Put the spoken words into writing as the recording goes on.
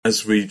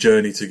as we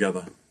journey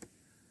together.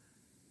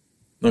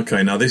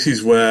 Okay, now this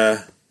is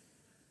where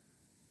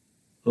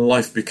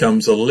life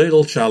becomes a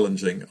little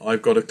challenging.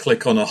 I've got to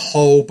click on a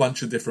whole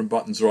bunch of different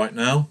buttons right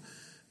now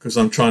because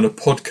I'm trying to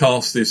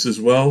podcast this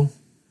as well.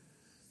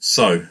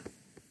 So,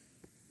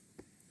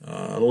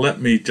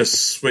 let me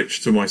just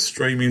switch to my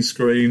streaming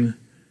screen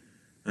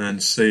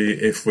and see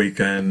if we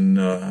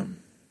can...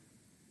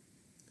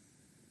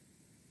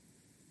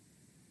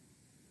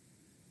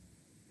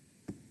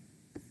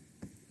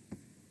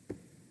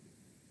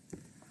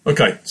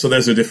 Okay, so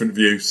there's a different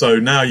view. So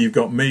now you've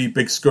got me,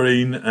 big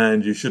screen,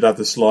 and you should have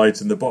the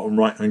slides in the bottom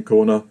right-hand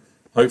corner.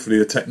 Hopefully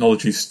the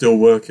technology's still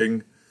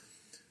working.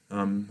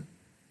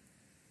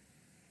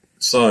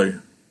 So,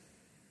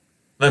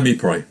 let me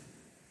pray.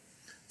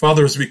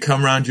 Father, as we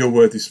come round your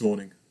word this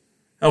morning,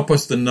 help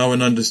us to know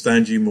and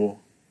understand you more.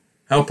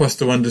 Help us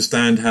to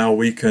understand how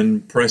we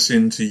can press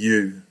into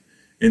you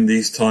in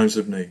these times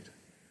of need.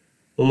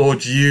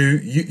 Lord,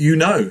 you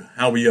know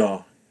how we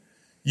are.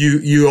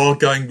 You are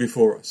going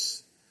before us.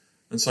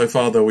 And so,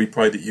 Father, we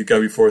pray that you go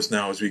before us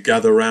now as we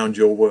gather around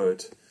your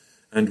word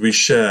and we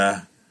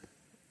share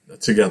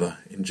together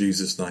in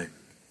Jesus' name.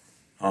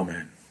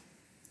 Amen.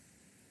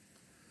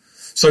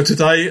 So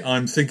today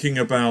I'm thinking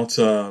about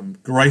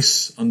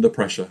grace under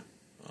pressure.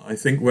 I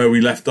think where we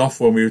left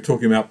off when we were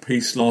talking about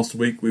peace last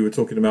week, we were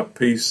talking about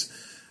peace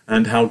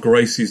and how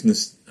grace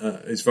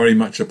is very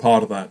much a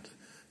part of that.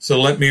 So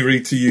let me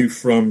read to you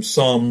from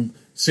Psalm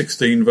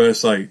 16,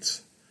 verse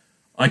 8.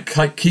 I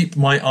keep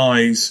my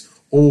eyes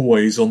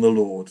always on the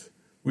Lord.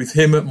 With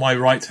him at my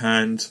right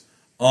hand,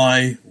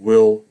 I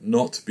will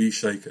not be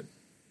shaken.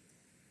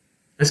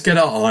 Let's get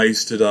our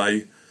eyes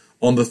today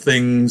on the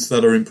things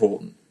that are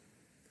important.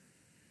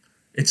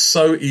 It's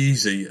so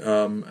easy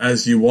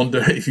as you wander,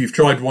 if you've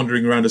tried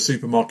wandering around a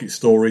supermarket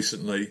store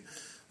recently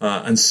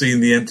and seen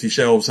the empty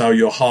shelves, how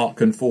your heart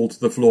can fall to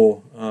the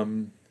floor.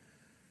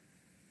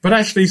 But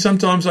actually,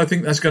 sometimes I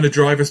think that's going to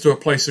drive us to a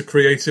place of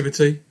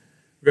creativity.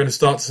 We're going to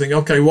start to think,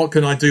 okay, what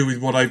can I do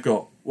with what I've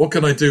got? What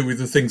can I do with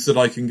the things that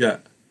I can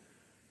get?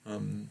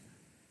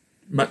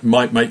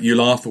 Might make you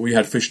laugh, but we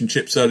had fish and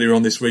chips earlier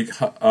on this week,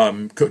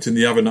 cooked in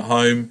the oven at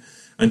home,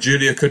 and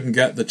Julia couldn't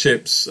get the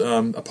chips,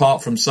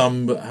 apart from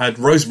some that had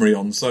rosemary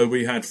on. So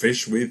we had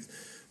fish with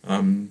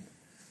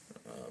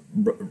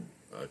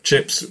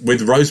chips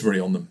with rosemary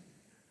on them.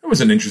 It was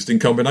an interesting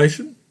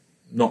combination.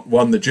 Not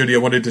one that Julia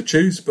wanted to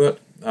choose, but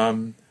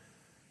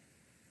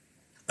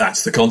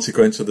that's the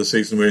consequence of the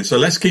season we're in. So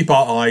let's keep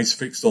our eyes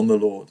fixed on the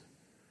Lord.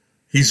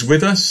 He's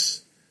with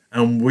us,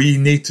 and we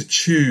need to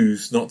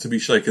choose not to be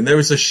shaken. There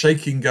is a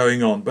shaking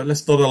going on, but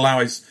let's not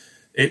allow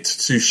it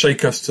to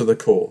shake us to the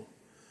core.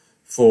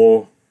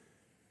 For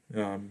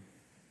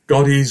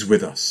God is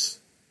with us.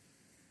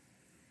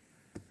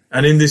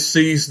 And in this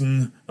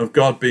season of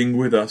God being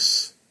with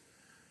us,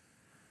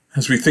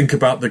 as we think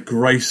about the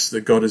grace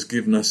that God has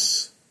given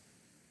us,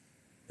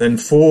 then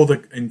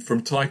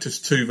from Titus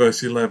 2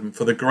 verse 11,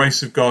 for the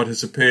grace of God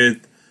has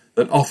appeared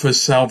that offers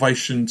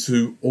salvation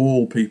to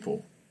all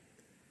people.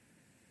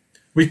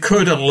 We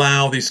could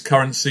allow this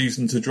current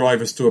season to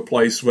drive us to a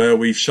place where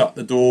we shut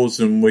the doors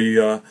and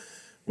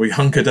we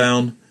hunker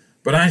down.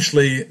 But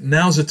actually,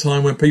 now's a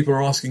time when people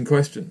are asking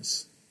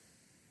questions.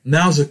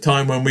 Now's a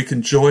time when we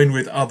can join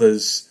with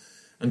others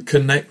and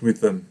connect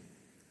with them.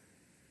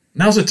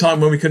 Now's a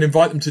time when we can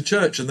invite them to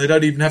church and they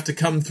don't even have to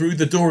come through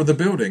the door of the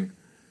building.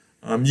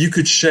 You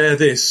could share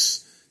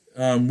this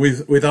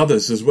with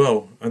others as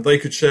well, and they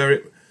could share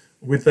it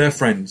with their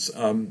friends.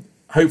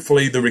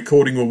 Hopefully the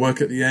recording will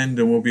work at the end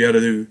and we'll be able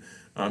to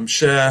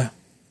share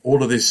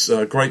all of this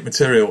great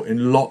material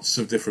in lots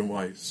of different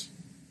ways.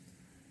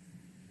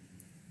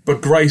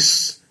 But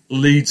grace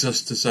leads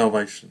us to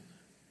salvation.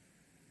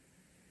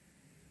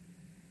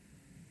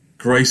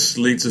 Grace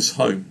leads us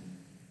home.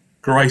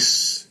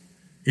 Grace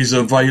is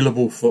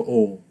available for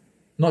all,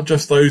 not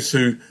just those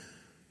who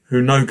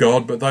know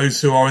God, but those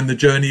who are in the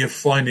journey of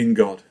finding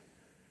God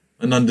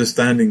and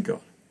understanding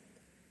God.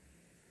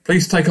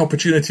 Please take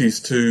opportunities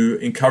to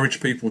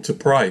encourage people to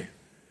pray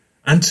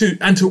and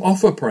to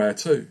offer prayer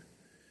too.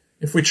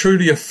 If we're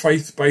truly a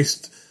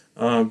faith-based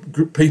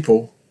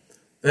people,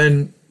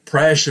 then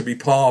prayer should be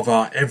part of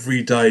our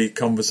everyday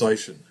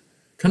conversation.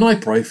 Can I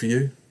pray for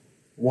you?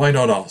 Why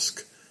not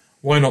ask?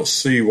 Why not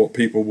see what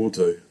people will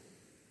do?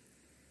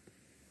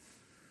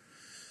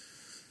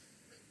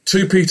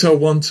 2 Peter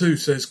 1:2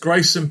 says,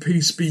 grace and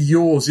peace be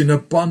yours in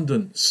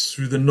abundance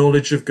through the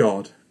knowledge of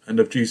God and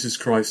of Jesus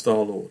Christ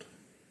our Lord.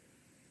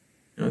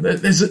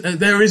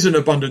 There is an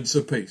abundance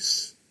of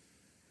peace.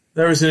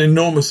 There is an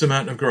enormous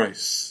amount of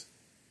grace.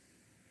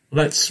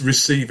 Let's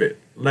receive it.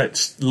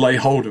 Let's lay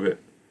hold of it.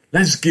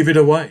 Let's give it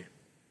away.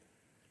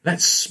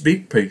 Let's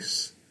speak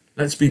peace.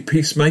 Let's be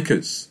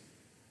peacemakers.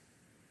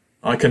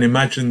 I can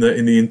imagine that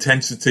in the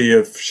intensity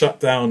of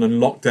shutdown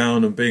and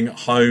lockdown and being at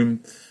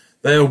home,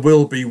 there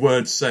will be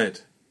words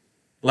said.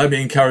 Let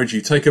me encourage you,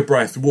 take a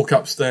breath, walk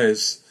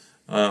upstairs,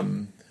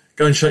 go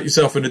and shut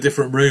yourself in a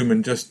different room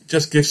and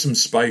just give some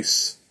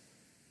space.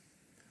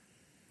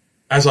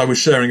 As I was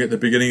sharing at the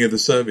beginning of the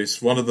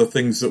service, one of the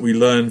things that we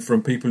learn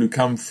from people who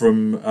come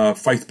from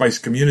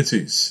faith-based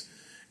communities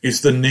is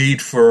the need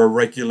for a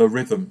regular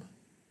rhythm.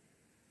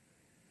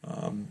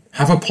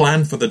 Have a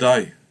plan for the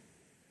day.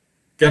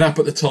 Get up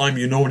at the time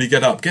you normally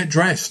get up. Get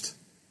dressed.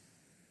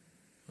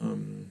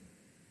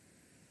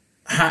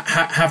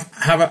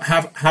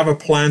 Have a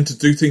plan to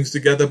do things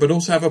together, but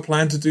also have a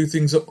plan to do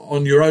things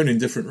on your own in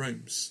different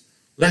rooms.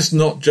 Let's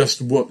not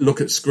just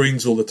look at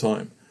screens all the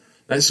time.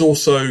 Let's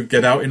also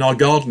get out in our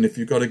garden if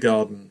you've got a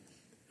garden.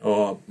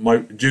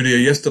 Julia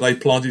yesterday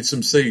planted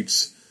some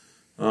seeds.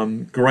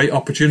 Great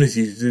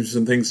opportunity to do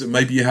some things that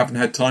maybe you haven't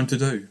had time to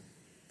do.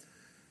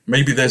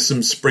 Maybe there's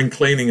some spring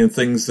cleaning and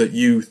things that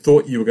you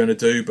thought you were going to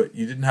do, but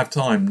you didn't have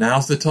time.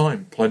 Now's the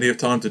time. Plenty of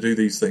time to do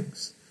these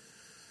things.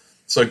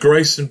 So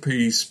grace and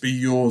peace be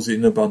yours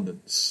in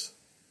abundance.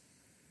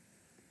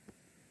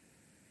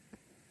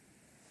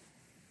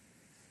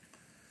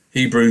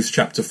 Hebrews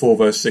chapter 4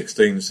 verse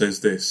 16 says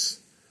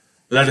this: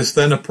 let us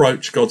then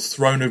approach God's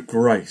throne of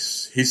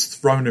grace, his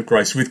throne of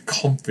grace, with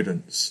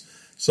confidence,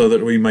 so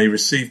that we may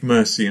receive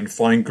mercy and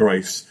find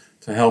grace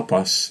to help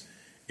us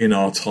in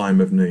our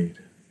time of need.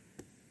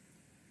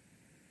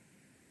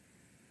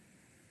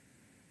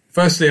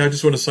 Firstly, I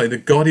just want to say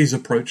that God is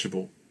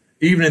approachable.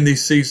 Even in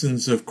these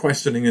seasons of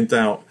questioning and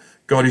doubt,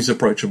 God is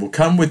approachable.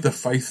 Come with the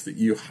faith that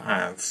you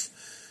have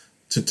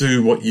to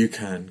do what you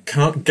can.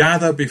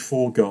 Gather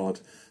before God.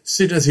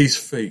 Sit at his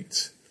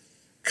feet.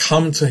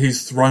 Come to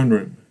his throne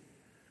room.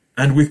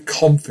 And with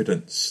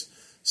confidence.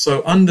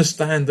 So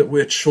understand that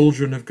we're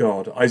children of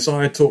God.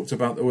 Isaiah talked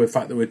about the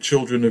fact that we're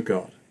children of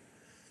God.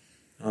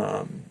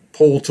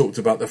 Paul talked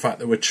about the fact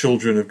that we're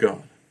children of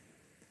God.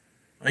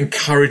 I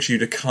encourage you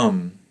to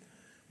come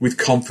with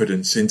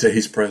confidence into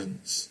his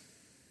presence.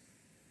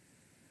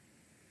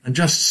 And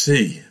just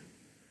see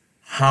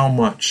how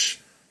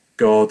much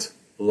God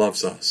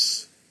loves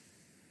us.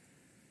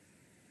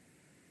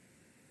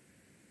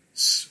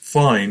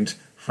 Find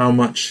how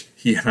much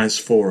he has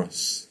for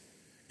us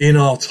in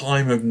our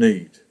time of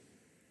need.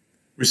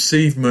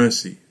 Receive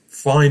mercy.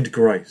 Find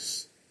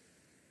grace.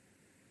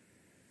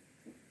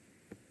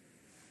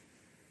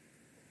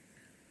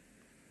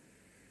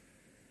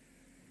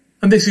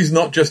 And this is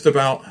not just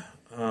about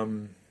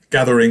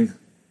gathering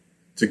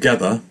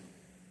together,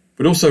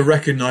 but also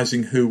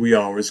recognizing who we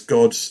are as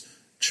God's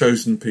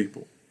chosen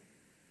people.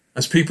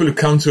 As people who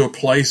come to a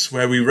place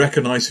where we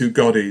recognize who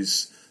God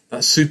is,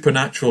 that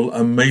supernatural,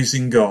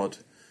 amazing God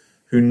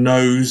who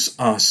knows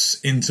us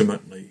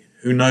intimately,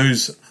 who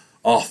knows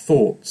our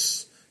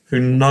thoughts, who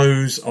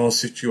knows our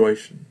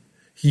situation.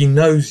 He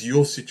knows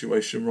your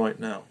situation right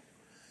now.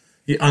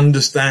 He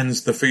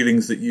understands the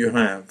feelings that you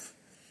have,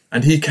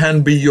 and he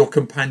can be your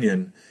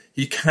companion.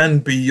 He can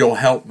be your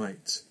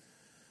helpmate.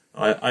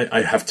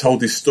 I have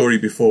told this story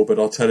before, but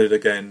I'll tell it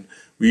again.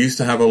 We used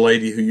to have a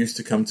lady who used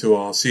to come to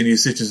our senior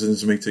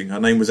citizens meeting. Her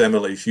name was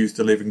Emily. She used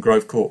to live in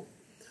Grove Court.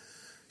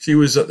 She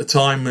was at the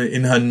time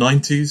in her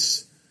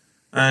 90s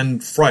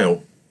and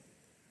frail,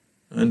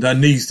 and her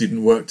knees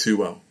didn't work too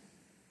well.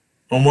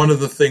 And one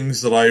of the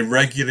things that I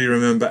regularly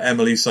remember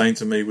Emily saying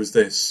to me was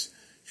this.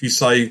 She'd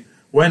say,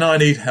 when I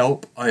need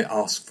help, I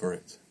ask for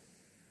it.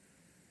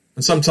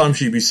 And sometimes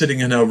she'd be sitting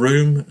in her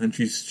room and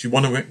she'd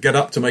want to get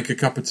up to make a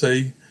cup of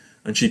tea.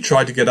 And she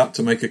tried to get up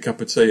to make a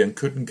cup of tea and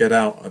couldn't get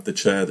out of the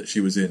chair that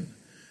she was in.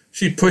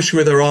 She'd push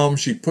with her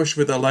arms, she'd push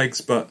with her legs,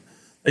 but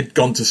they'd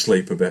gone to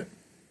sleep a bit.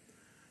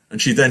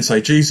 And she'd then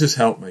say, Jesus,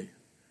 help me.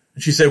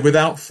 And she said,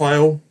 without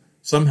fail,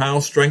 somehow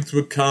strength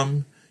would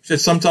come. She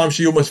said sometimes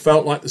she almost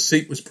felt like the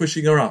seat was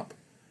pushing her up,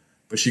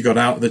 but she got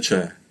out of the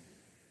chair.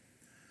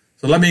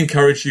 So let me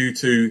encourage you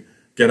to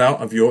get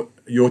out of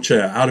your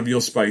chair, out of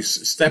your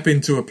space, step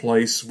into a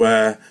place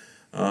where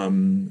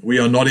we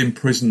are not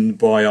imprisoned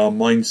by our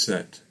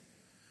mindset.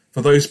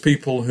 For those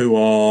people who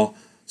are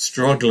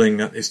struggling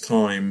at this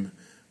time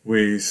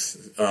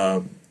with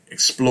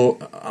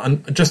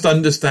just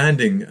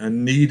understanding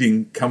and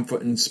needing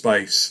comfort and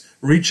space,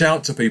 reach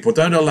out to people.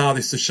 Don't allow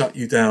this to shut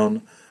you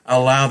down.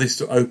 Allow this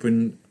to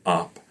open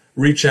up.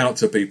 Reach out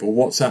to people.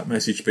 WhatsApp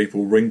message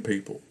people. Ring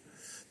people.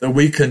 That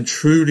we can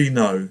truly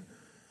know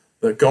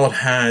that God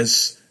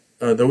has,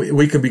 that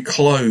we can be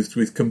clothed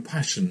with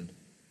compassion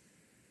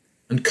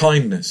and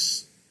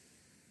kindness,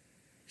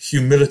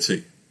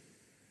 humility,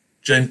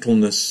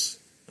 gentleness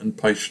and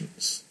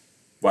patience.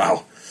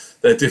 Wow,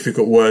 they're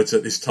difficult words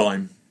at this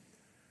time.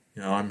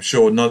 You know, I'm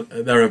sure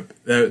there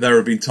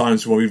have been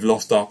times when we've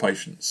lost our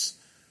patience,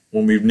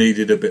 when we've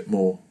needed a bit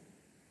more,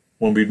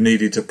 when we've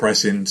needed to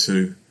press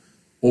into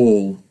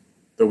all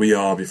that we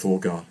are before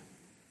God.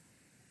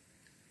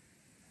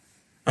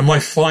 And my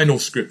final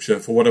scripture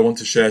for what I want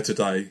to share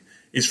today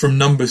is from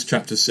Numbers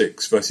chapter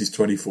 6, verses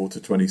 24 to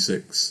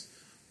 26.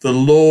 The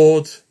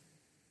Lord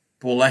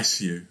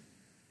bless you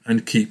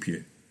and keep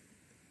you.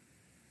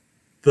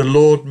 The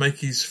Lord make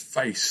his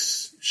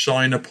face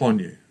shine upon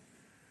you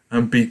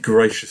and be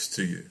gracious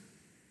to you.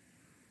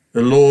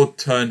 The Lord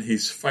turn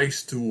his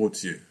face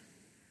towards you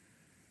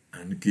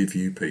and give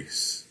you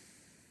peace.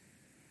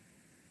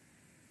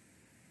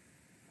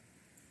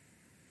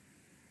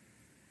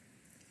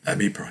 Let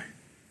me pray.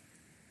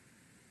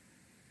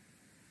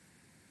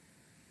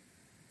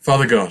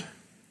 Father God,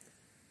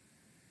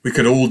 we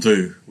could all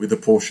do with a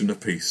portion of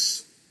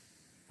peace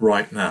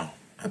right now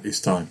at this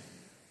time.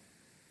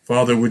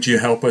 Father, would you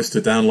help us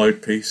to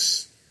download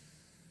peace?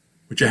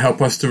 Would you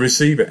help us to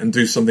receive it and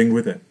do something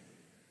with it?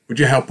 Would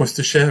you help us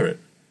to share it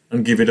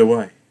and give it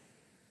away?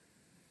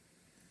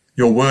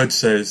 Your word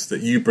says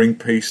that you bring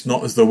peace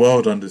not as the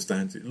world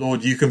understands it.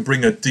 Lord, you can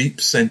bring a deep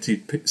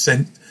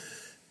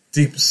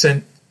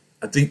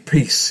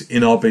peace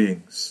in our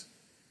beings,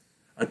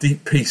 a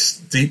deep peace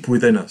deep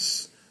within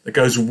us that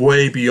goes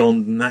way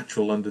beyond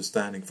natural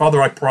understanding.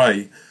 Father, I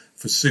pray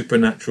for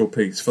supernatural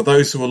peace. For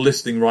those who are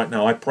listening right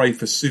now, I pray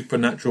for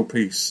supernatural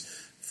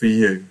peace for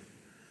you.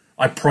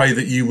 I pray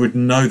that you would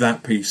know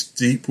that peace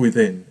deep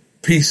within,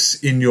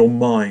 peace in your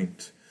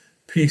mind,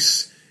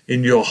 peace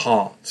in your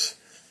heart,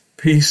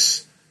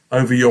 peace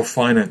over your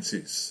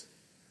finances,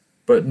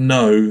 but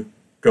know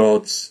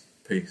God's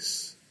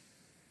peace.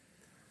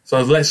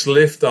 So let's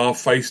lift our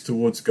face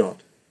towards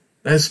God.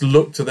 Let's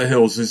look to the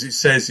hills, as it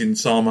says in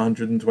Psalm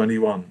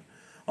 121.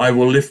 I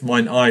will lift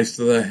mine eyes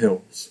to the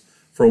hills,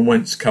 from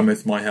whence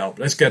cometh my help.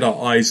 Let's get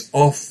our eyes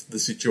off the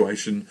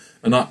situation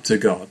and up to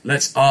God.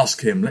 Let's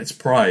ask him. Let's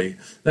pray.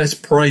 Let's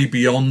pray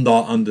beyond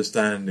our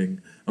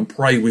understanding and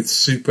pray with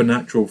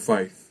supernatural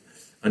faith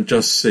and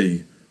just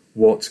see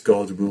what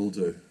God will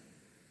do.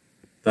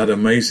 That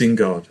amazing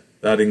God,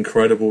 that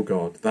incredible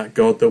God, that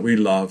God that we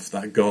love,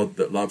 that God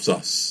that loves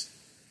us.